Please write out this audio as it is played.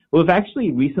We've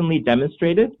actually recently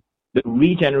demonstrated the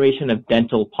regeneration of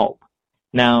dental pulp.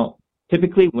 Now,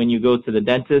 typically when you go to the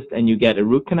dentist and you get a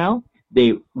root canal,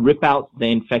 they rip out the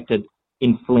infected,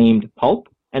 inflamed pulp,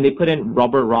 and they put in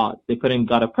rubber rods. They put in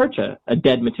gutta percha, a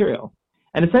dead material.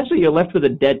 And essentially you're left with a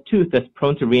dead tooth that's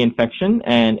prone to reinfection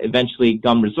and eventually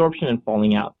gum resorption and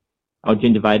falling out, or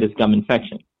gingivitis gum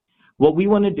infection. What we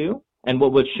want to do, and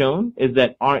what was shown, is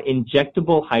that our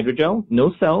injectable hydrogel,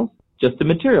 no cells, just the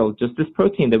material, just this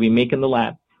protein that we make in the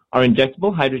lab, our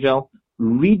injectable hydrogel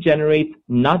regenerates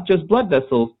not just blood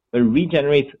vessels, but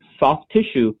regenerates soft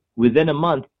tissue within a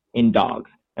month in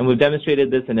dogs. And we've demonstrated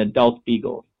this in adult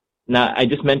beagles. Now, I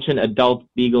just mentioned adult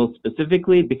beagles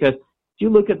specifically because if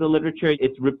you look at the literature,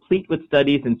 it's replete with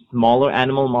studies in smaller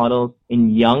animal models,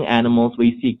 in young animals where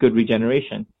you see good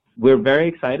regeneration. We're very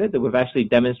excited that we've actually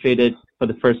demonstrated for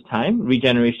the first time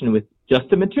regeneration with just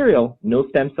the material, no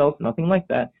stem cells, nothing like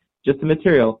that, just the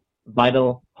material,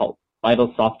 vital pulp,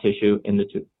 vital soft tissue in the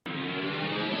tooth.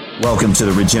 Welcome to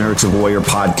the Regenerative Warrior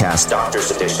Podcast, Doctor's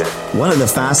Edition, one of the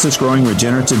fastest growing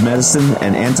regenerative medicine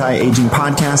and anti-aging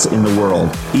podcasts in the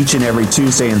world. Each and every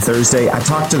Tuesday and Thursday, I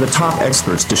talk to the top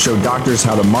experts to show doctors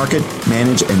how to market,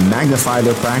 manage, and magnify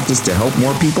their practice to help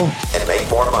more people and make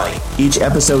more money. Each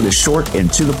episode is short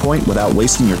and to the point without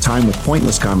wasting your time with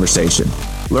pointless conversation.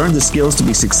 Learn the skills to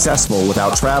be successful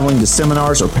without traveling to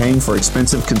seminars or paying for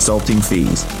expensive consulting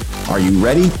fees. Are you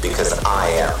ready? Because I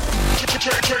am.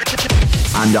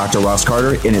 I'm Dr. Ross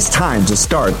Carter, and it's time to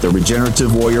start the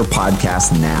Regenerative Warrior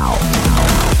Podcast now.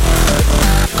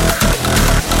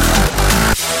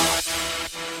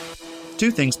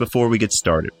 Two things before we get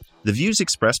started. The views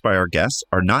expressed by our guests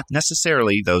are not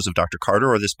necessarily those of Dr.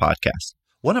 Carter or this podcast.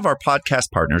 One of our podcast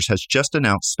partners has just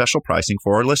announced special pricing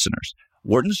for our listeners.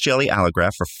 Wharton's Jelly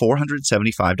Allograft for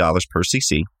 $475 per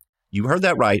cc. You heard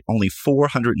that right, only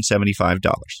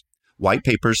 $475. White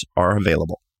papers are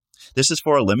available. This is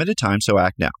for a limited time, so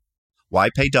act now. Why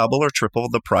pay double or triple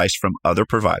the price from other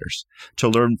providers? To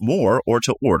learn more or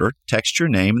to order, text your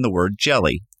name and the word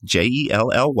JELLY, Jelly,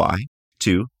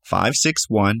 to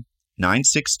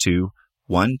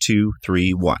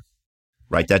 561-962-1231.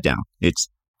 Write that down. It's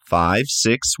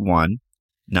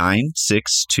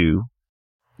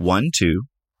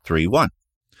 561-962-1231.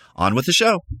 On with the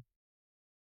show.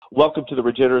 Welcome to the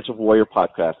Regenerative Warrior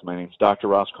Podcast. My name is Dr.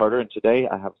 Ross Carter, and today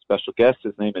I have a special guest.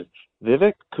 His name is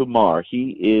Vivek Kumar.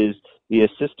 He is the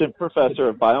Assistant Professor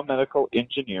of Biomedical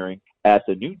Engineering at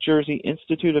the New Jersey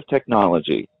Institute of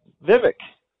Technology. Vivek,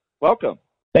 welcome.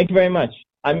 Thank you very much.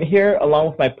 I'm here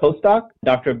along with my postdoc,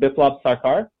 Dr. Biplab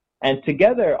Sarkar, and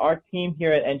together our team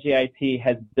here at NJIT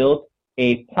has built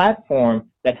a platform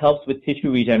that helps with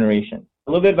tissue regeneration.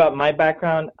 A little bit about my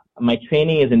background. My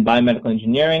training is in biomedical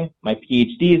engineering. My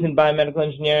PhD is in biomedical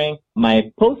engineering.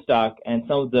 My postdoc and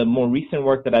some of the more recent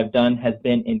work that I've done has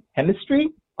been in chemistry,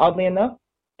 oddly enough,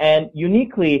 and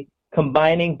uniquely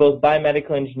combining both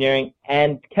biomedical engineering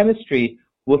and chemistry,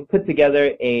 we've put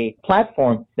together a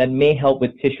platform that may help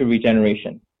with tissue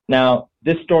regeneration. Now,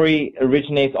 this story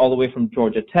originates all the way from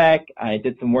Georgia Tech. I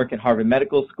did some work at Harvard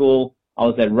Medical School. I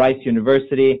was at Rice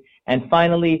University. And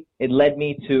finally, it led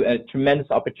me to a tremendous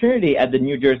opportunity at the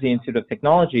New Jersey Institute of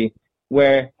Technology,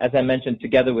 where, as I mentioned,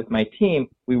 together with my team,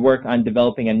 we work on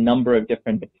developing a number of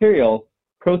different materials,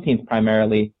 proteins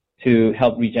primarily, to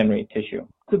help regenerate tissue.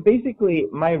 So basically,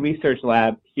 my research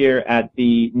lab here at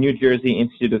the New Jersey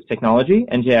Institute of Technology,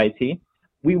 NJIT,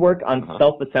 we work on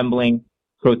self-assembling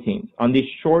proteins, on these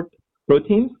short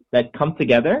proteins that come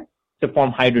together to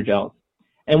form hydrogels.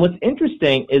 And what's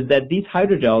interesting is that these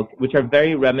hydrogels, which are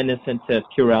very reminiscent to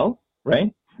Purell,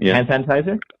 right? Yeah. Hand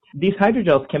sanitizer. These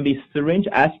hydrogels can be syringe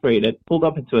aspirated, pulled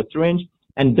up into a syringe,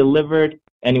 and delivered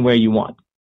anywhere you want.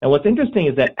 And what's interesting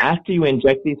is that after you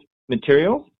inject these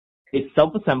materials, they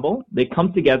self-assemble. They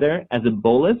come together as a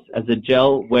bolus, as a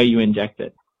gel where you inject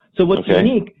it. So what's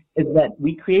unique is that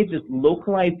we create this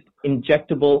localized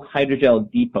injectable hydrogel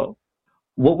depot.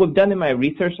 What we've done in my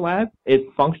research lab is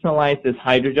functionalize this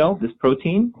hydrogel, this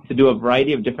protein, to do a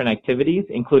variety of different activities,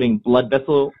 including blood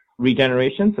vessel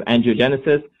regeneration, so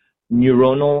angiogenesis,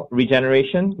 neuronal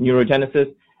regeneration,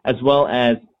 neurogenesis, as well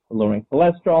as lowering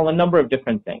cholesterol, a number of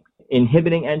different things.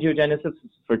 Inhibiting angiogenesis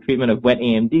for treatment of wet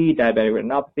AMD, diabetic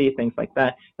retinopathy, things like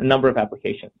that, a number of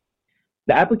applications.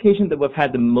 The application that we've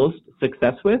had the most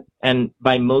success with, and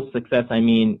by most success I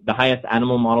mean the highest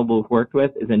animal model we've worked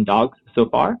with, is in dogs so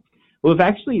far. We've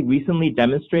actually recently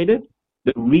demonstrated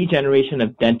the regeneration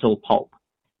of dental pulp.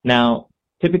 Now,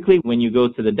 typically when you go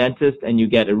to the dentist and you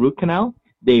get a root canal,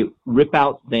 they rip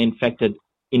out the infected,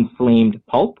 inflamed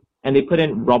pulp, and they put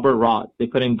in rubber rods. They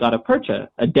put in gutta percha,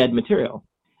 a dead material.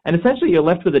 And essentially, you're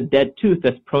left with a dead tooth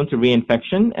that's prone to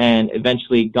reinfection and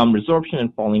eventually gum resorption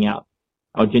and falling out,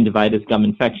 or gingivitis gum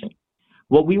infection.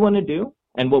 What we want to do,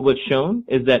 and what was shown,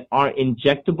 is that our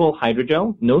injectable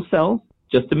hydrogel, no cells,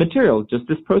 just the material, just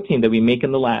this protein that we make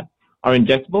in the lab, our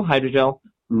injectable hydrogel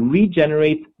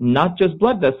regenerates not just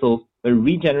blood vessels, but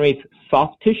regenerates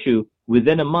soft tissue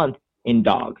within a month in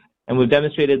dogs. And we've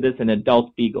demonstrated this in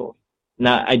adult beagles.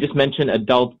 Now, I just mentioned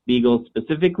adult beagles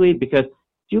specifically because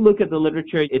if you look at the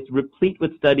literature, it's replete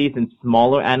with studies in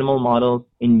smaller animal models,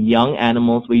 in young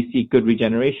animals where you see good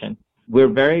regeneration. We're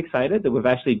very excited that we've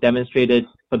actually demonstrated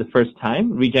for the first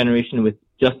time regeneration with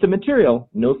just the material,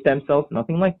 no stem cells,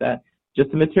 nothing like that,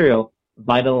 just the material,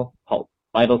 vital pulp,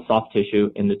 vital soft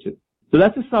tissue in the tooth. So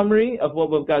that's a summary of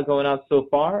what we've got going on so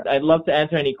far. I'd love to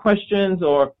answer any questions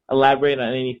or elaborate on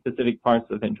any specific parts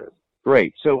of interest.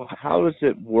 Great. So how does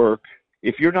it work?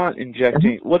 If you're not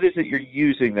injecting, what is it you're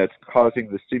using that's causing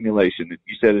the stimulation?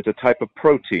 You said it's a type of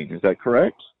protein. Is that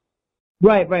correct?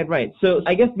 Right. So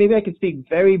I guess maybe I could speak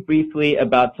very briefly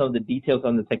about some of the details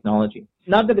on the technology.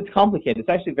 Not that it's complicated. It's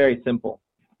actually very simple.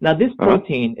 Now, this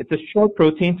protein, it's a short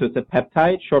protein, so it's a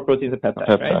peptide. Short protein is a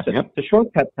peptide, right? So It's a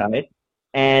short peptide,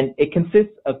 and it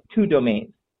consists of two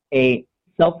domains, a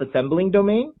self-assembling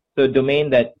domain, so a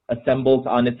domain that assembles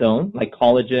on its own, like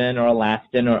collagen or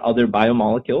elastin or other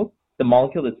biomolecules, the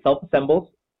molecule that self-assembles,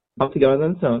 comes together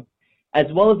on its own,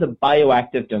 as well as a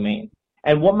bioactive domain.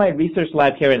 And what my research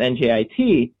lab here at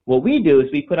NJIT, what we do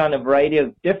is we put on a variety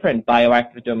of different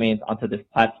bioactive domains onto this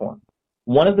platform.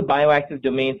 One of the bioactive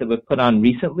domains that we've put on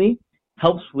recently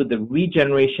helps with the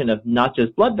regeneration of not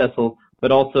just blood vessels,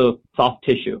 but also soft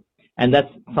tissue. And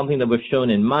that's something that we've shown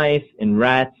in mice, in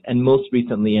rats, and most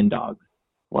recently in dogs.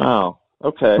 Wow.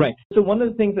 Okay. Right. So one of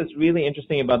the things that's really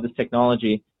interesting about this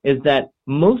technology is that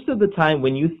most of the time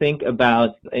when you think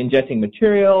about injecting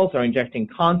materials or injecting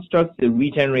constructs to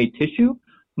regenerate tissue,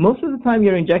 most of the time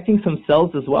you're injecting some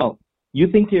cells as well. You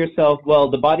think to yourself, well,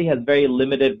 the body has very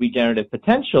limited regenerative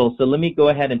potential, so let me go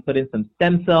ahead and put in some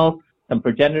stem cells, some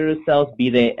progenitor cells, be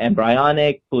they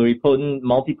embryonic, pluripotent,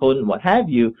 multipotent, what have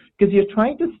you, because you're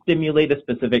trying to stimulate a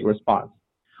specific response.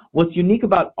 What's unique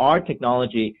about our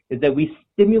technology is that we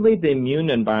stimulate the immune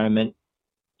environment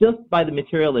just by the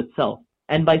material itself.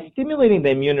 And by stimulating the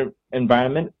immune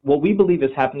environment, what we believe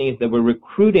is happening is that we're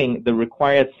recruiting the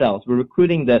required cells. We're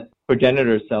recruiting the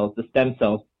progenitor cells, the stem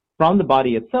cells, from the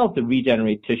body itself to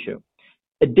regenerate tissue.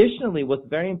 Additionally, what's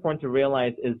very important to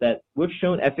realize is that we've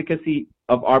shown efficacy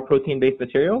of our protein-based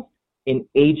materials in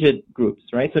aged groups,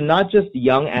 right? So not just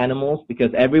young animals,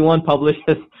 because everyone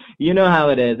publishes, you know how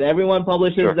it is. Everyone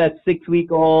publishes that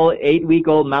 6-week-old,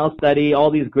 8-week-old mouse study,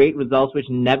 all these great results which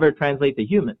never translate to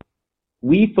humans.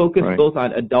 We focus both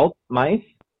on adult mice,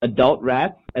 adult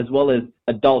rats, as well as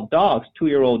adult dogs,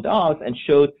 2-year-old dogs, and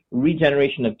showed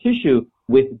regeneration of tissue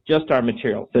with just our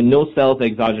material. So no cells,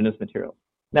 exogenous material.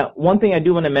 Now, one thing I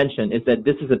do want to mention is that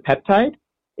this is a peptide.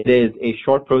 It is a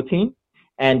short protein.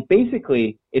 And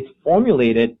basically, it's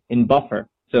formulated in buffer.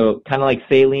 So kind of like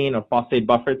saline or phosphate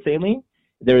buffered saline.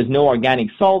 There is no organic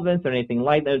solvents or anything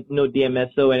like that, no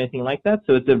DMSO, anything like that.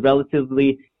 So it's a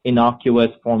relatively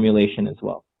innocuous formulation as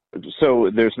well. So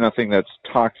there's nothing that's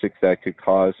toxic that could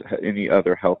cause any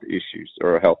other health issues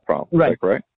or health problems, right?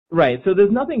 Right. Right. So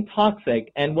there's nothing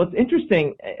toxic. And what's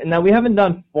interesting, now we haven't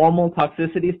done formal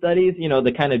toxicity studies, you know,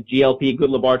 the kind of GLP, good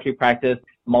laboratory practice,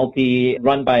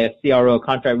 run by a CRO,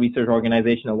 contract research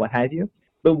organization or what have you.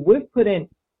 But we've put in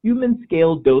human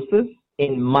scale doses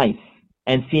in mice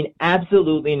and seen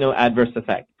absolutely no adverse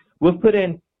effect. We've put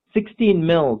in 16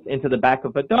 mils into the back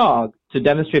of a dog to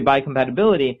demonstrate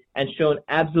biocompatibility and shown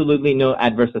absolutely no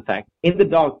adverse effect. In the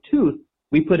dog tooth,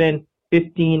 we put in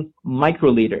 15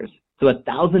 microliters, so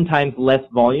 1,000 times less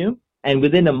volume. And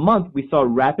within a month, we saw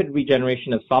rapid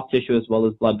regeneration of soft tissue as well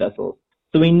as blood vessels.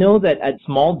 So we know that at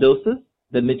small doses,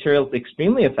 the material is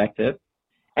extremely effective,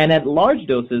 and at large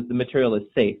doses, the material is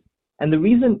safe. And the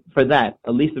reason for that,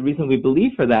 at least the reason we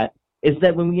believe for that, is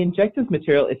that when we inject this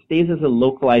material, it stays as a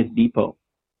localized depot.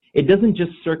 It doesn't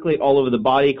just circulate all over the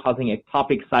body, causing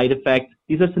ectopic side effects.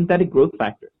 These are synthetic growth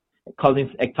factors, causing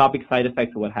ectopic side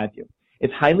effects or what have you.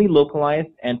 It's highly localized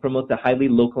and promotes a highly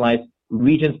localized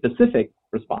region-specific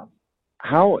response.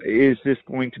 How is this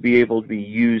going to be able to be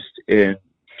used in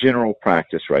general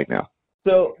practice right now?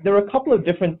 So there are a couple of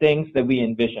different things that we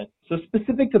envision. So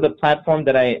specific to the platform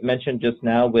that I mentioned just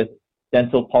now with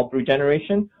dental pulp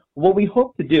regeneration, what we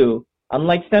hope to do,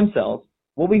 unlike stem cells,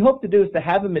 what we hope to do is to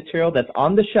have a material that's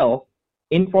on the shelf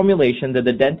in formulation that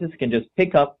the dentist can just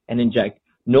pick up and inject.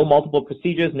 No multiple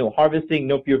procedures, no harvesting,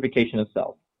 no purification of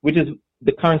cells, which is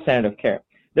the current standard of care.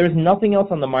 There is nothing else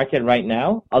on the market right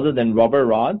now other than rubber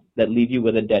rods that leave you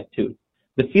with a dead tooth.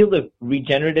 The field of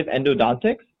regenerative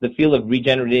endodontics, the field of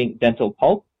regenerating dental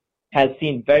pulp, has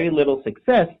seen very little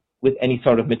success with any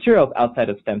sort of materials outside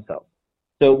of stem cells.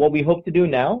 So what we hope to do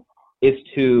now is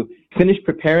to finish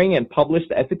preparing and publish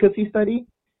the efficacy study,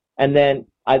 and then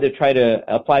either try to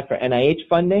apply for NIH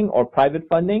funding or private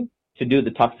funding to do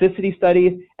the toxicity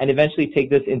studies, and eventually take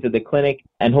this into the clinic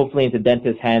and hopefully into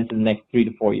dentists' hands in the next 3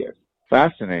 to 4 years.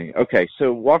 Fascinating. Okay,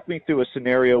 so walk me through a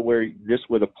scenario where this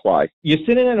would apply. You're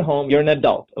sitting at home, you're an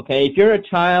adult, okay? If you're a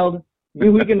child,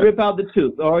 we can rip out the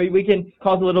tooth, or we can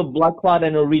cause a little blood clot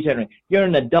and it'll regenerate. You're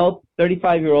an adult,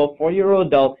 35-year-old, 40-year-old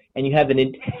adult, and you have an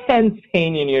intense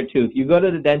pain in your tooth. You go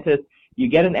to the dentist, you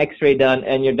get an x-ray done,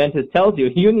 and your dentist tells you,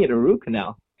 you need a root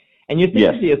canal. And you're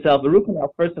thinking to yourself, the root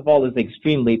canal, first of all, is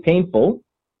extremely painful.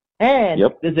 And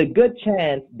there's a good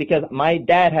chance, because my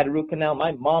dad had a root canal,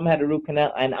 my mom had a root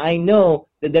canal, and I know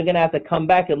that they're going to have to come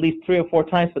back at least 3 or 4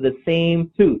 times for the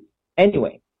same tooth.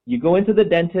 Anyway, you go into the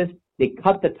dentist, they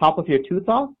cut the top of your tooth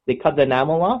off, they cut the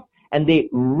enamel off, and they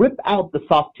rip out the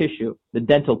soft tissue, the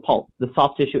dental pulp, the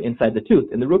soft tissue inside the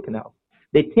tooth in the root canal.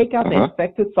 They take out the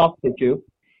infected soft tissue,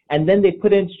 and then they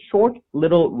put in short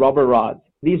little rubber rods.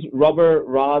 These rubber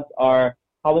rods are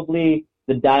probably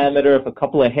the diameter of a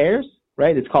couple of hairs,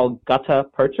 right? It's called gutta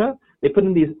percha. They put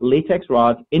in these latex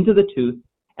rods into the tooth,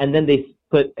 and then they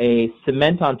put a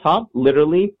cement on top,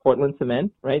 literally Portland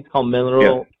cement, right? It's called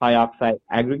mineral trioxide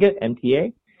aggregate,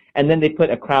 MTA. And then they put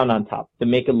a crown on top to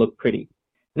make it look pretty.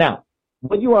 Now,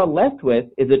 what you are left with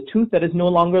is a tooth that is no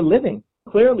longer living.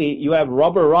 Clearly, you have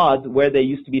rubber rods where there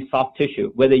used to be soft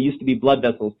tissue, where there used to be blood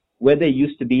vessels, where there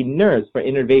used to be nerves for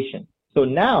innervation. So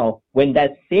now, when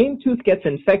that same tooth gets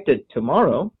infected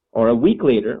tomorrow, or a week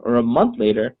later, or a month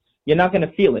later, you're not going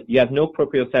to feel it. You have no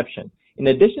proprioception. In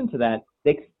addition to that,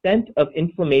 the extent of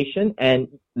inflammation and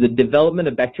the development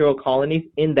of bacterial colonies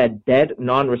in that dead,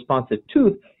 non-responsive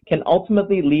tooth can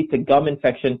ultimately lead to gum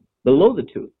infection below the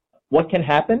tooth. What can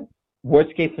happen?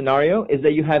 Worst case scenario is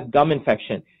that you have gum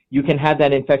infection. You can have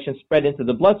that infection spread into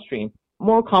the bloodstream.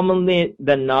 More commonly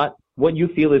than not, what you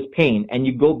feel is pain, and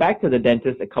you go back to the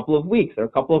dentist a couple of weeks or a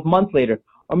couple of months later,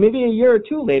 or maybe a year or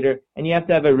 2 later, and you have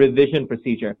to have a revision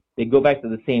procedure. They go back to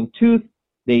the same tooth,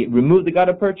 they remove the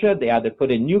gutta percha, they either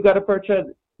put in new gutta percha,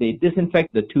 they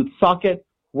disinfect the tooth socket.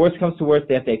 Worst comes to worst,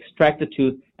 they have to extract the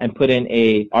tooth and put in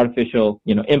a artificial,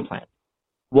 implant.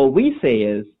 What we say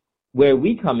is, where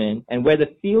we come in and where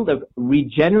the field of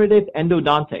regenerative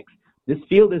endodontics, this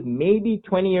field is maybe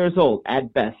 20 years old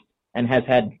at best and has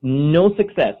had no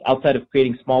success outside of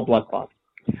creating small blood clots.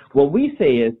 What we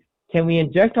say is, can we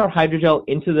inject our hydrogel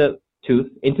into the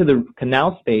tooth, into the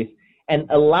canal space, and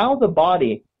allow the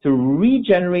body to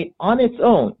regenerate on its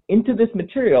own into this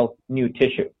material new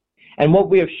tissue? And what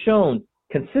we have shown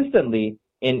consistently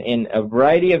in a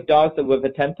variety of dogs that we've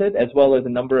attempted, as well as a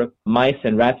number of mice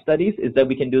and rat studies, is that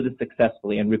we can do this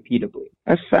successfully and repeatably.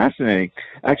 That's fascinating.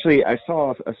 Actually, I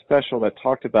saw a special that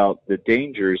talked about the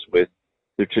dangers with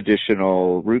the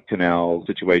traditional root canal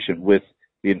situation with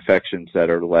the infections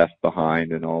that are left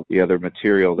behind and all the other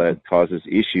material that causes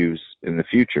issues in the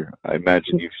future. I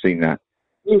imagine you've seen that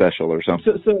special or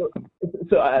something.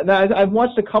 So I've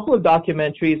watched a couple of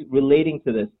documentaries relating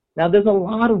to this. Now, there's a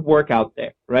lot of work out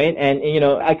there, right? And,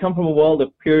 I come from a world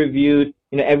of peer-reviewed,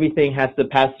 everything has to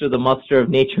pass through the muster of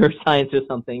nature or science or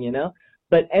something,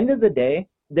 But end of the day,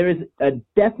 there is a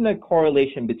definite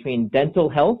correlation between dental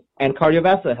health and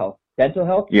cardiovascular health, dental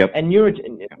health and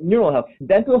neural health,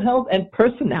 dental health and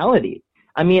personality.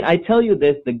 I mean, I tell you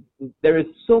this, there is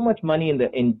so much money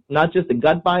in not just the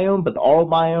gut biome, but the oral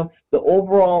biome, the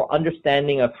overall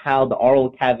understanding of how the oral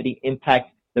cavity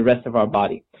impacts the rest of our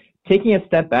body. Taking a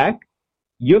step back,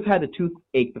 you've had a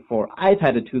toothache before. I've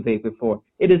had a toothache before.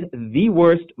 It is the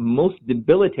worst, most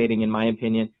debilitating, in my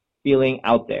opinion, feeling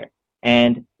out there.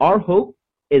 And our hope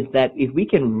is that if we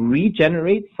can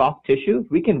regenerate soft tissue,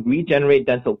 if we can regenerate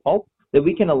dental pulp, that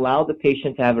we can allow the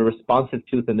patient to have a responsive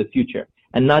tooth in the future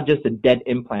and not just a dead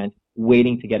implant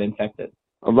waiting to get infected.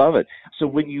 I love it. So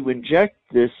when you inject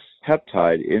this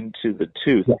peptide into the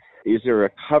tooth, is there a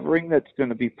covering that's going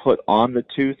to be put on the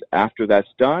tooth after that's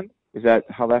done? Is that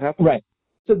how that happens? Right.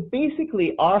 So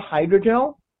basically, our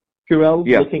hydrogel, Purell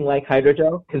looking like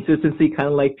hydrogel, consistency kind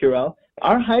of like Purell,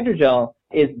 our hydrogel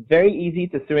is very easy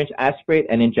to syringe, aspirate,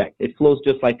 and inject. It flows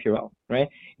just like Purell, right?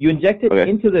 You inject it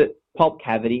into the pulp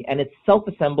cavity, and it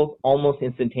self-assembles almost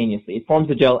instantaneously. It forms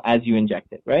the gel as you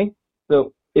inject it, right?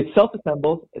 So it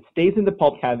self-assembles, it stays in the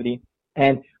pulp cavity,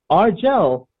 and our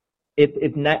gel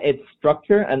its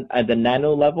structure and at the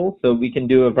nano level. So we can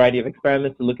do a variety of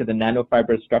experiments to look at the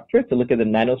nanofiber structure, to look at the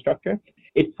nanostructure.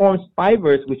 It forms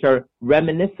fibers which are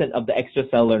reminiscent of the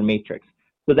extracellular matrix.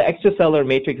 So the extracellular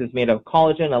matrix is made of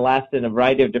collagen, elastin, a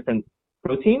variety of different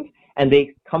proteins, and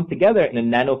they come together in a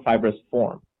nanofibrous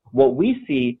form. What we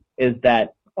see is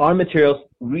that our materials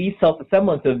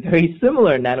self-assemble into a very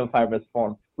similar nanofibrous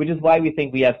form, which is why we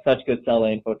think we have such good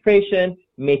cellular infiltration,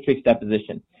 matrix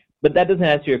deposition. But that doesn't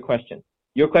answer your question.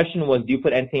 Your question was, do you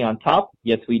put anything on top?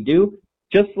 Yes, we do.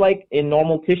 Just like in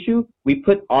normal tissue, we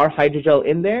put our hydrogel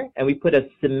in there, and we put a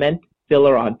cement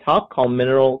filler on top called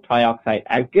mineral trioxide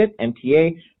aggregate,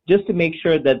 MTA, just to make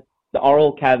sure that the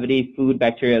oral cavity food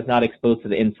bacteria is not exposed to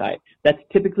the inside. That's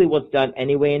typically what's done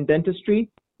anyway in dentistry,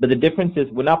 but the difference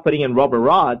is we're not putting in rubber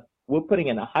rods, we're putting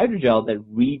in a hydrogel that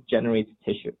regenerates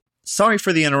tissue. Sorry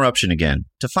for the interruption again.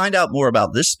 To find out more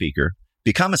about this speaker,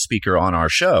 become a speaker on our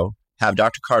show, have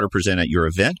Dr. Carter present at your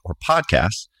event or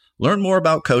podcast, learn more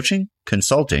about coaching,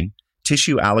 consulting,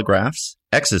 tissue allografts,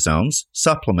 exosomes,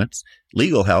 supplements,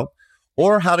 legal help,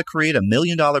 or how to create $1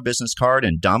 million business card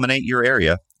and dominate your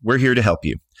area, we're here to help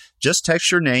you. Just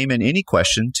text your name and any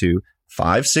question to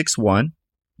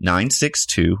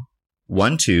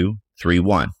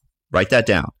 561-962-1231. Write that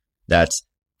down. That's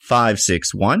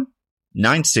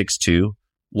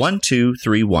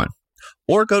 561-962-1231.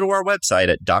 Or go to our website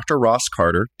at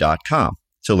drrosscarter.com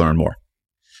to learn more.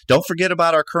 Don't forget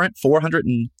about our current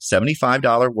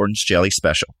 $475 Warden's Jelly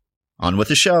special. On with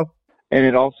the show. And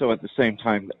it also, at the same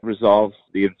time, resolves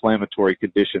the inflammatory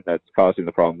condition that's causing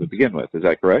the problem to begin with. Is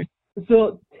that correct?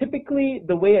 So typically,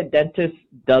 the way a dentist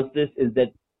does this is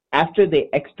that after they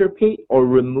extirpate or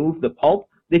remove the pulp,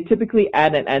 they typically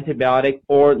add an antibiotic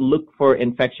or look for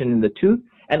infection in the tooth.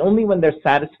 And only when they're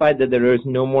satisfied that there is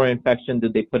no more infection do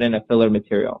they put in a filler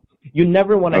material. You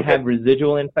never want to have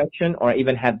residual infection or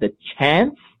even have the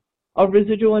chance of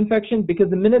residual infection, because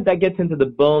the minute that gets into the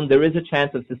bone, there is a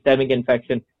chance of systemic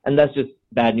infection, and that's just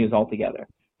bad news altogether.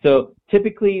 So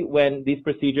typically when these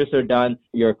procedures are done,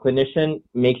 your clinician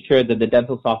makes sure that the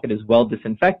dental socket is well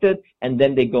disinfected, and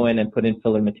then they go in and put in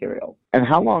filler material. And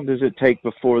how long does it take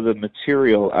before the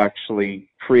material actually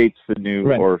creates the new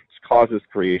or causes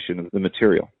creation of the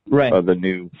material? The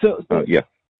new, So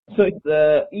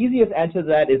the easiest answer to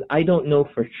that is I don't know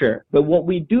for sure. But what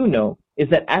we do know is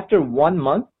that after 1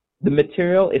 month, the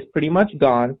material is pretty much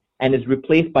gone and is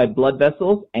replaced by blood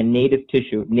vessels and native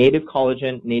tissue, native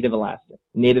collagen, native elastin,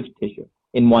 native tissue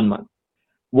in 1 month.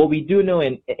 What we do know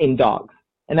in dogs,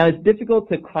 and now it's difficult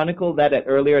to chronicle that at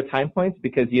earlier time points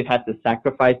because you'd have to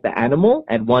sacrifice the animal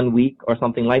at 1 week or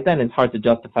something like that, and it's hard to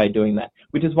justify doing that,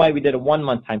 which is why we did a 1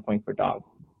 month time point for dogs.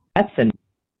 That's a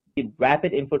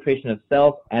rapid infiltration of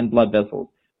cells and blood vessels.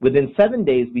 Within 7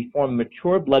 days, we form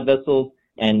mature blood vessels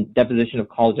and deposition of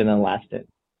collagen and elastin.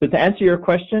 So to answer your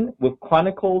question, we've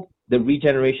chronicled the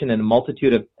regeneration in a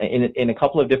multitude of, in a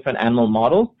couple of different animal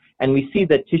models, and we see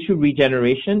that tissue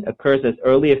regeneration occurs as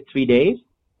early as 3 days,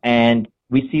 and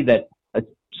we see that a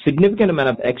significant amount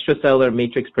of extracellular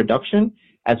matrix production,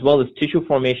 as well as tissue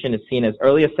formation, is seen as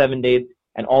early as 7 days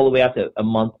and all the way up to a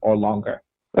month or longer.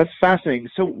 That's fascinating.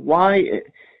 So why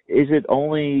is it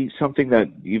only something that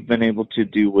you've been able to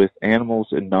do with animals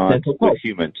and not with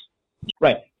humans?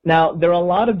 Right. Now, there are a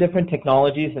lot of different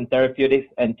technologies and therapeutics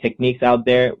and techniques out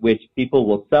there which people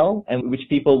will sell and which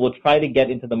people will try to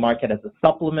get into the market as a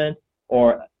supplement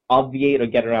or obviate or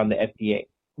get around the FDA.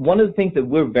 One of the things that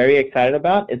we're very excited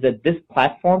about is that this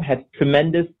platform has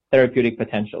tremendous therapeutic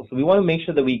potential. So we want to make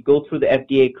sure that we go through the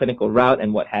FDA clinical route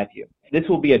and what have you. This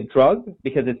will be a drug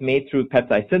because it's made through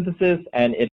peptide synthesis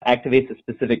and it activates a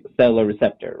specific cellular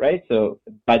receptor, right? So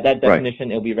by that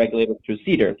definition, it'll be regulated through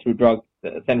CDER, through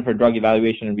the Center for Drug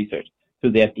Evaluation and Research,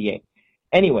 through the FDA.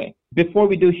 Anyway, before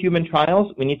we do human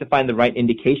trials, we need to find the right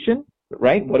indication,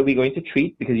 right? What are we going to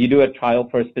treat? Because you do a trial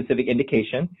for a specific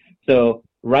indication. So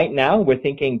right now, we're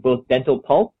thinking both dental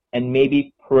pulp and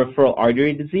maybe peripheral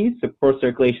artery disease, so poor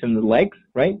circulation in the legs,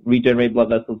 right? Regenerate blood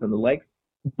vessels in the legs.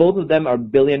 Both of them are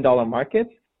billion-dollar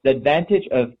markets. The advantage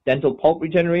of dental pulp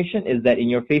regeneration is that in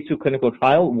your phase 2 clinical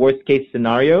trial, worst-case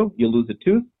scenario, you lose a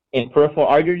tooth. In peripheral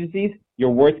artery disease,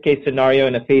 your worst-case scenario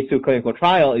in a phase 2 clinical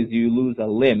trial is you lose a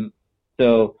limb.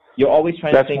 So you're always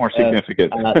trying to think more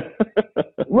significant.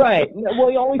 Right.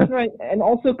 Well, you're always trying, and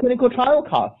also clinical trial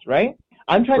costs, right?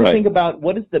 I'm trying to think about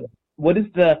what is the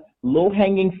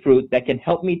low-hanging fruit that can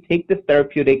help me take this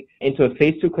therapeutic into a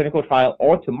phase 2 clinical trial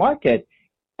or to market,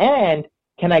 and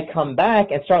can I come back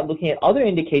and start looking at other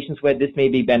indications where this may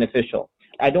be beneficial?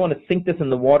 I don't want to sink this in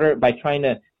the water by trying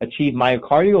to achieve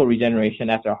myocardial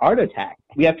regeneration after a heart attack.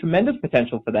 We have tremendous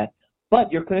potential for that.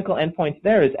 But your clinical endpoints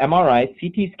there is MRI,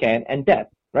 CT scan, and death,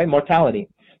 right? Mortality.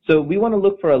 So we want to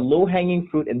look for a low-hanging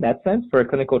fruit in that sense for a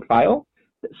clinical trial,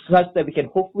 such that we can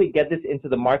hopefully get this into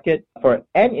the market for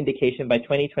an indication by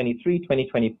 2023,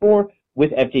 2024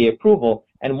 with FDA approval.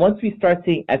 And once we start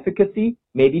seeing efficacy,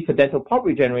 maybe for dental pulp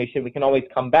regeneration, we can always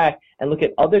come back and look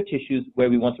at other tissues where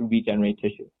we want to regenerate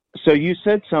tissue. So you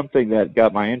said something that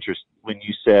got my interest when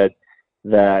you said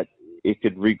that it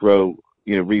could regrow,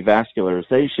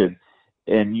 revascularization,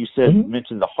 and you said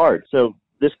mentioned the heart. So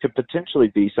this could potentially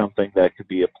be something that could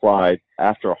be applied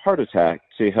after a heart attack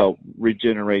to help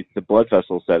regenerate the blood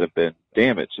vessels that have been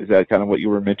damaged. Is that kind of what you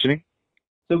were mentioning?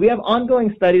 So we have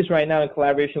ongoing studies right now in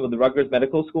collaboration with the Rutgers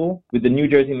Medical School, with the New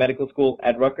Jersey Medical School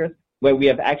at Rutgers, where we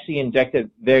have actually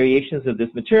injected variations of this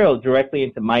material directly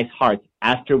into mice hearts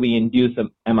after we induce a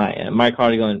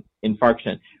myocardial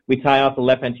infarction. We tie off the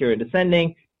left anterior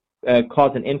descending,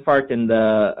 cause an infarct in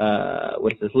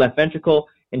the left ventricle,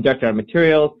 inject our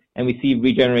materials, and we see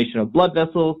regeneration of blood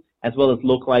vessels as well as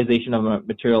localization of our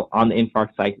material on the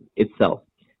infarct site itself.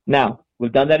 Now,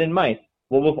 we've done that in mice.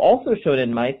 What we've also shown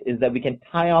in mice is that we can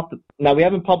tie off now we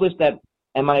haven't published that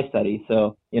MI study,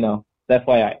 so, that's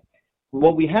FYI.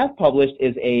 What we have published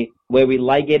is where we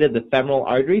ligated the femoral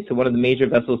artery, so one of the major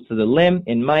vessels to the limb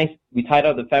in mice. We tied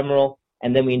out the femoral,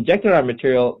 and then we injected our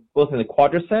material both in the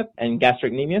quadriceps and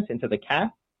gastrocnemius into the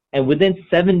calf. And within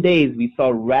 7 days, we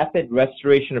saw rapid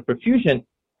restoration of perfusion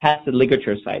past the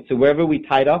ligature site. So wherever we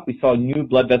tied off, we saw new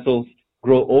blood vessels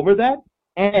grow over that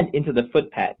and into the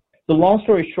foot pad. So long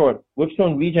story short, we've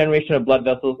shown regeneration of blood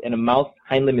vessels in a mouse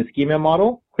hind limb ischemia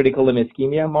model, critical limb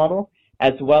ischemia model,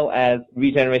 as well as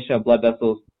regeneration of blood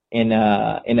vessels in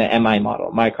an MI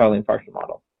model, myocardial infarction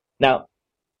model. Now,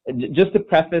 just to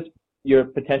preface your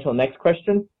potential next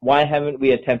question, why haven't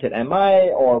we attempted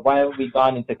MI, or why haven't we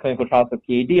gone into clinical trials for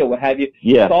PAD or what have you?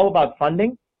 Yeah. It's all about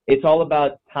funding. It's all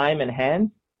about time and hands.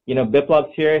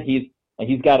 Biplop's here.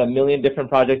 He's got a million different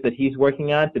projects that he's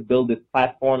working on to build this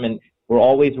platform, and we're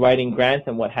always writing grants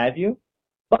and what have you.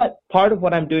 But part of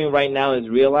what I'm doing right now is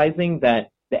realizing that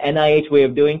the NIH way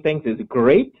of doing things is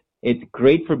great. It's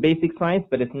great for basic science,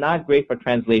 but it's not great for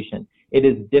translation. It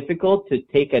is difficult to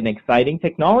take an exciting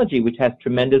technology which has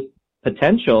tremendous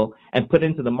potential and put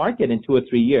into the market in 2 or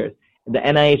 3 years. The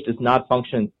NIH does not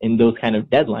function in those kind of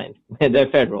deadlines. They're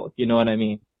federal, if you know what I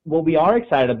mean. What we are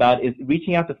excited about is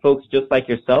reaching out to folks just like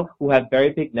yourself who have very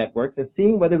big networks and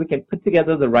seeing whether we can put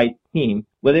together the right team,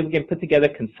 whether we can put together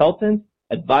consultants,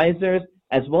 advisors,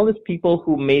 as well as people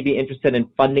who may be interested in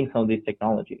funding some of these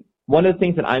technologies. One of the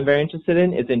things that I'm very interested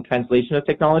in is in translation of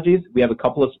technologies. We have a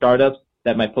couple of startups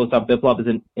that my postdoc Biplop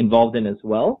is involved in as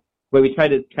well, where we try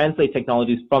to translate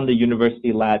technologies from the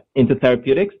university lab into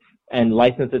therapeutics and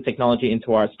license the technology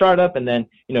into our startup, and then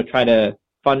try to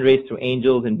fundraise through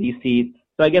angels and VCs.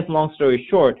 So I guess long story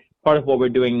short, part of what we're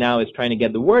doing now is trying to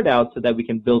get the word out so that we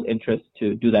can build interest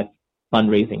to do that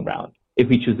fundraising round if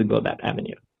we choose to go that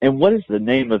avenue. And what is the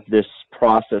name of this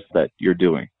process that you're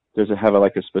doing? Does it have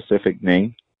a specific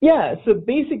name? Yeah, so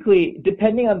basically,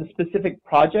 depending on the specific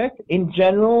project, in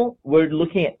general, we're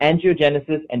looking at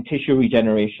angiogenesis and tissue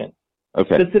regeneration.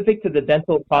 Okay. Specific to the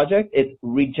dental project, it's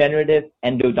regenerative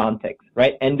endodontics,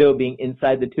 right? Endo being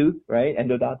inside the tooth, right?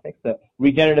 Endodontics, so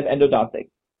regenerative endodontics.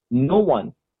 No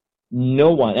one,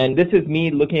 and this is me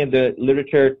looking at the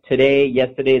literature today,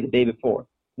 yesterday, the day before.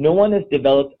 No one has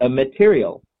developed a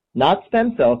material, not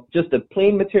stem cells, just a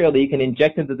plain material that you can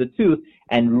inject into the tooth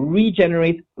and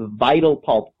regenerate vital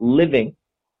pulp, living,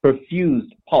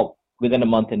 perfused pulp within a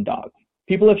month in dogs.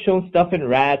 People have shown stuff in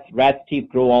rats. Rats' teeth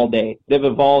grow all day. They've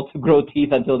evolved to grow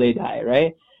teeth until they die,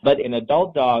 right? But in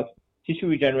adult dogs, tissue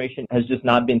regeneration has just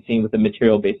not been seen with a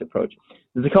material-based approach.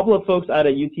 There's a couple of folks out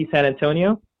of UT San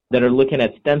Antonio that are looking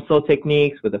at stem cell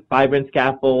techniques with a fibrin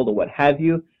scaffold or what have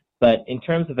you. But in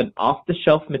terms of an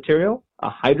off-the-shelf material, a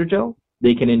hydrogel,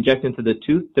 they can inject into the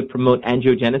tooth to promote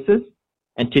angiogenesis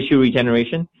and tissue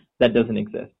regeneration, that doesn't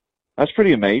exist. That's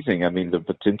pretty amazing. I mean, the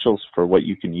potentials for what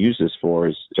you can use this for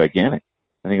is gigantic.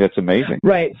 I think that's amazing.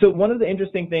 Right. So one of the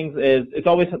interesting things is it's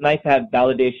always nice to have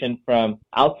validation from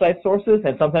outside sources,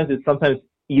 and sometimes it's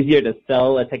easier to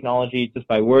sell a technology just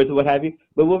by words or what have you.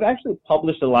 But we've actually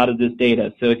published a lot of this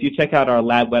data. So if you check out our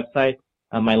lab website,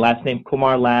 my last name,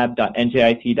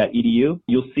 kumarlab.njit.edu,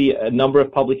 you'll see a number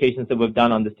of publications that we've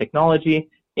done on this technology.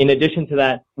 In addition to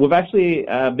that, we've actually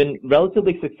been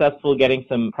relatively successful getting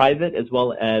some private as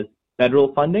well as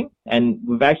federal funding. And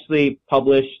we've actually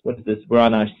published, we're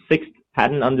on our 6th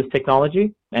patent on this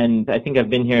technology. And I think I've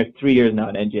been here 3 years now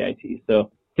at NJIT.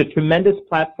 So it's a tremendous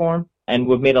platform, and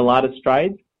we've made a lot of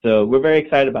strides. So we're very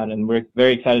excited about it, and we're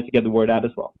very excited to get the word out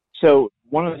as well. So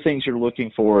one of the things you're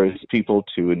looking for is people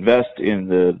to invest in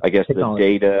the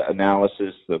data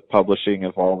analysis, the publishing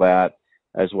of all that,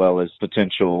 as well as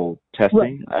potential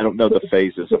testing. Right. I don't know the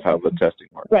phases of how the testing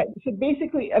works. Right. So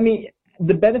basically,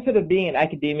 the benefit of being in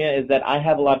academia is that I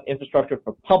have a lot of infrastructure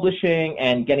for publishing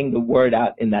and getting the word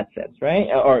out in that sense, right?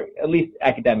 Or at least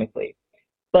academically.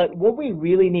 But what we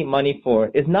really need money for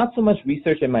is not so much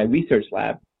research in my research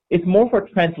lab. It's more for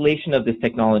translation of this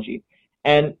technology.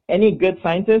 And any good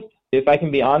scientist, if I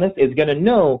can be honest, is going to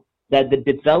know that the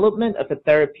development of a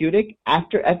therapeutic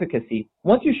after efficacy,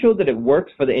 once you show that it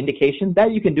works for the indication,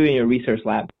 that you can do in your research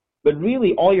lab. But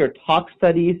really, all your tox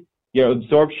studies, your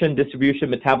absorption, distribution,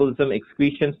 metabolism,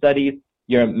 excretion studies,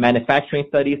 your manufacturing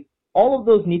studies, all of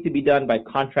those need to be done by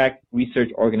contract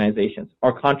research organizations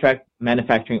or contract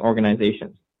manufacturing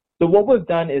organizations. So what we've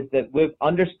done is that we've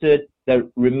understood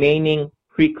the remaining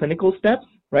preclinical steps,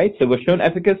 right? So we've shown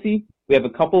efficacy. We have a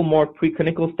couple more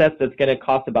preclinical steps that's going to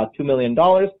cost about $2 million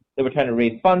that we're trying to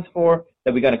raise funds for,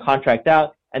 that we're going to contract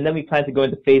out, and then we plan to go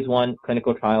into phase 1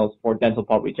 clinical trials for dental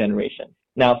pulp regeneration.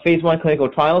 Now, phase 1 clinical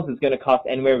trials is going to cost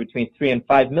anywhere between $3 and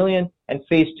 $5 million, and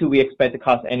phase 2 we expect to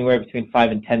cost anywhere between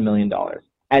 $5 and $10 million.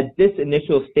 At this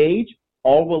initial stage,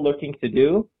 all we're looking to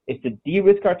do is to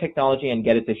de-risk our technology and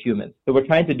get it to humans. So we're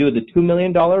trying to do the $2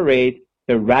 million raise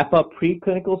to wrap up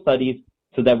preclinical studies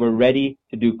so that we're ready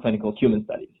to do clinical human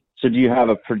studies. So do you have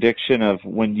a prediction of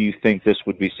when you think this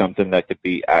would be something that could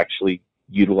be actually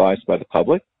utilized by the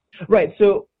public? Right.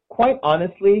 So quite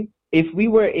honestly, if we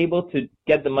were able to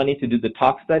get the money to do the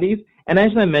tox studies, and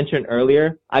as I mentioned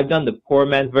earlier, I've done the poor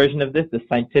man's version of this, the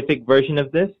scientific version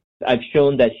of this. I've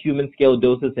shown that human scale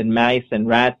doses in mice and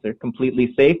rats are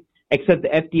completely safe, except the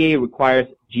FDA requires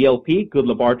GLP, good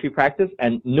laboratory practice,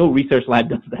 and no research lab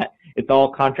does that. It's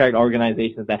all contract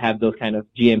organizations that have those kind of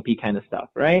GMP kind of stuff,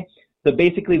 right? So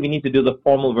basically, we need to do the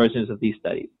formal versions of these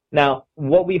studies. Now,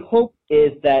 what we hope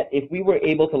is that if we were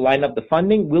able to line up the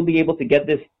funding, we'll be able to get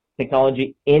this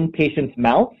technology in patients'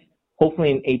 mouths,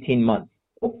 hopefully in 18 months.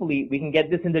 Hopefully, we can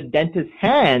get this into dentists'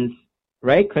 hands,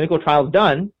 right? Clinical trials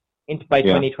done by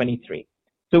 2023.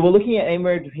 So we're looking at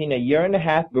anywhere between a year and a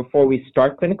half before we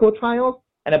start clinical trials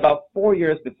and about 4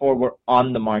 years before we're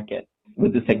on the market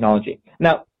with this technology.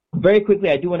 Now, very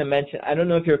quickly, I do want to mention, I don't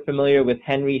know if you're familiar with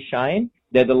Henry Schein.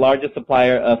 They're the largest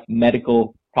supplier of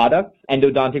medical products,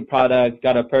 endodontic products,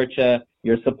 gutta-percha,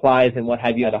 your supplies and what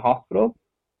have you at a hospital.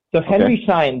 So Henry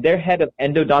Schein, their head of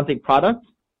endodontic products,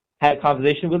 had a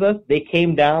conversation with us. They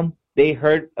came down. They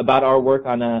heard about our work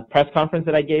on a press conference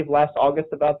that I gave last August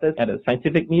about this at a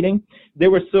scientific meeting. They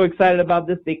were so excited about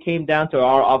this. They came down to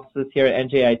our offices here at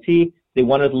NJIT. They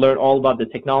wanted to learn all about the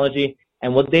technology.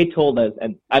 And what they told us,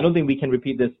 and I don't think we can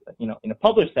repeat this, in a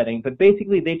published setting, but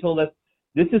basically they told us,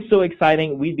 this is so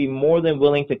exciting, we'd be more than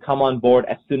willing to come on board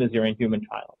as soon as you're in human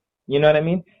trials. You know what I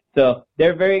mean? So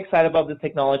they're very excited about this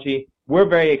technology. We're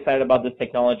very excited about this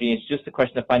technology. It's just a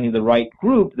question of finding the right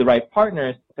group, the right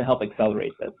partners to help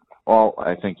accelerate this. Well,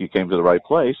 I think you came to the right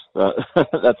place.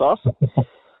 That's awesome.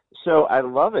 So I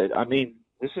love it.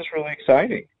 This is really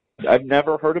exciting. I've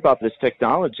never heard about this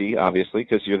technology, obviously,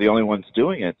 because you're the only ones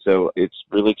doing it. So it's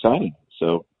really exciting.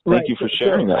 So thank you for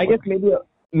sharing that. I guess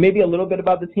maybe a little bit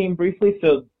about the team briefly.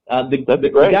 So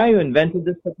the guy who invented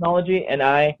this technology and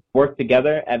I worked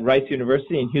together at Rice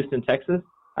University in Houston, Texas,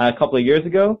 a couple of years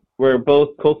ago. We're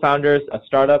both co-founders of a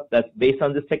startup that's based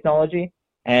on this technology,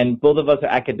 and both of us are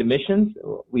academicians.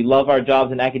 We love our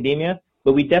jobs in academia,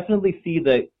 but we definitely see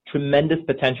the tremendous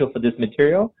potential for this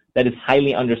material that is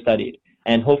highly understudied.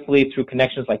 And hopefully through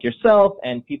connections like yourself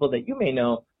and people that you may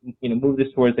know, move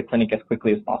this towards the clinic as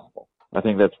quickly as possible. I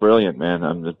think that's brilliant, man.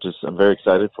 I'm very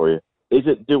excited for you.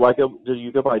 Do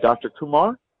you go by Dr.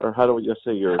 Kumar, or how do we just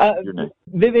say your name?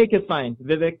 Vivek is fine.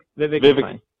 Vivek is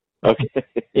fine. Okay.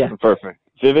 Yeah. Perfect.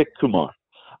 Vivek Kumar.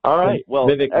 All right. Well,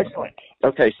 Vivek excellent.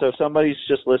 Okay, so somebody's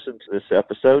just listened to this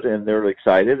episode and they're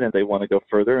excited and they want to go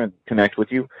further and connect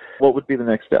with you. What would be the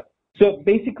next step? So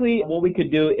basically what we could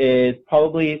do is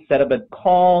probably set up a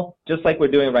call just like we're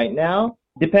doing right now,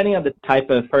 depending on the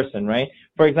type of person, right?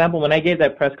 For example, when I gave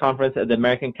that press conference at the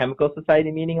American Chemical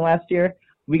Society meeting last year,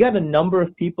 we got a number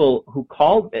of people who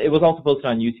called. It was also posted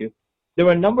on YouTube. There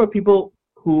were a number of people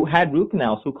who had root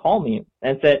canals who called me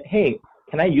and said, hey,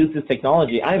 can I use this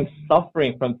technology? I'm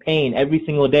suffering from pain every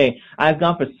single day. I've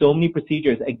gone for so many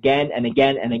procedures again and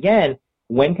again and again.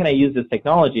 When can I use this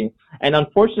technology? And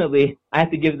unfortunately, I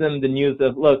had to give them the news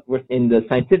of, look, we're in the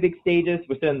scientific stages,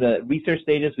 we're still in the research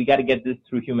stages, we got to get this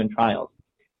through human trials.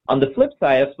 On the flip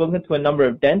side, I've spoken to a number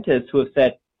of dentists who have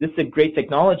said, this is a great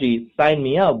technology, sign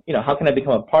me up. How can I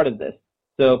become a part of this?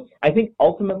 So I think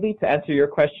ultimately, to answer your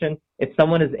question, if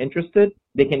someone is interested,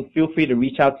 they can feel free to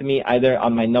reach out to me either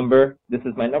on my number. This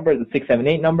is my number, the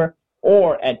 678 number,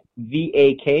 or at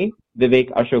VAK, Vivek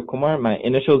Ashok Kumar, my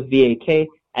initials VAK,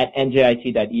 at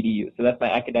njit.edu. So that's my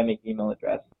academic email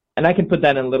address. And I can put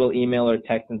that in a little email or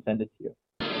text and send it to you.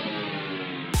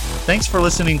 Thanks for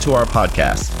listening to our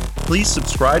podcast. Please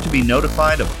subscribe to be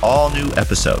notified of all new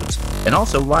episodes, and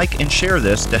also like and share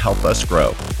this to help us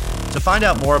grow. To find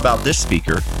out more about this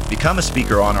speaker, become a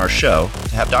speaker on our show,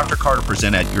 to have Dr. Carter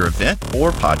present at your event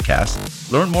or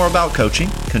podcast, learn more about coaching,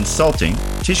 consulting,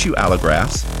 tissue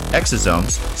allografts,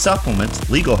 exosomes, supplements,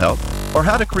 legal help, or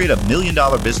how to create $1 million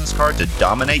business card to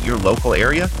dominate your local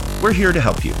area, we're here to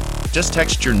help you. Just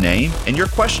text your name and your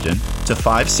question to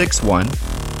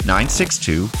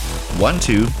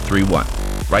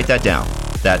 561-962-1231. Write that down.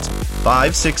 That's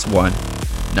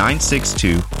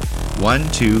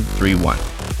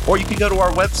 561-962-1231. Or you can go to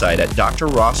our website at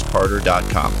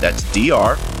drrosscarter.com. That's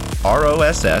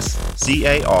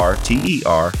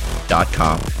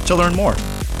drrosscarter.com to learn more.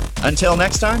 Until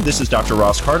next time, this is Dr.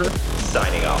 Ross Carter,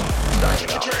 signing off.